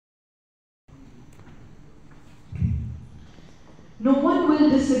No one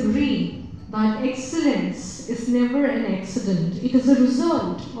will disagree that excellence is never an accident. It is a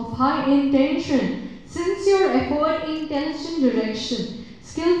result of high intention, sincere effort, intelligent direction,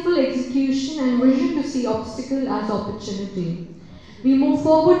 skillful execution, and vision to see obstacle as opportunity. We move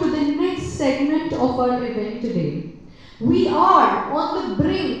forward to the next segment of our event today. We are on the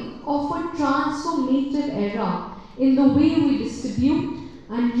brink of a transformative era in the way we distribute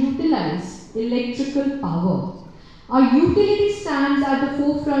and utilize electrical power. Our utility stands at the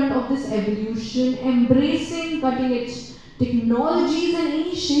forefront of this evolution, embracing cutting-edge technologies and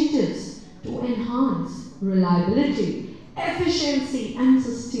initiatives to enhance reliability, efficiency, and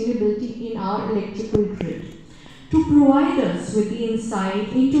sustainability in our electrical grid. To provide us with the insight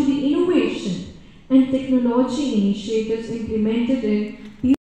into the innovation and technology initiatives implemented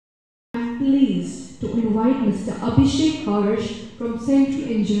in, I'm pleased to invite Mr. Abhishek Harsh from Central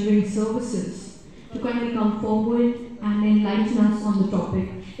Engineering Services to kindly come forward and enlighten us on the topic.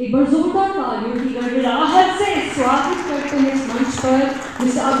 एक बार जोरदार तालियों की गड़गड़ाहट से स्वागत करते हैं इस मंच पर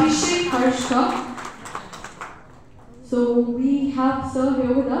Mr. Abhishek Harsh का. So we have sir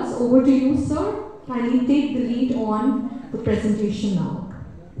here with us. Over to you, sir. Kindly take the lead on the presentation now.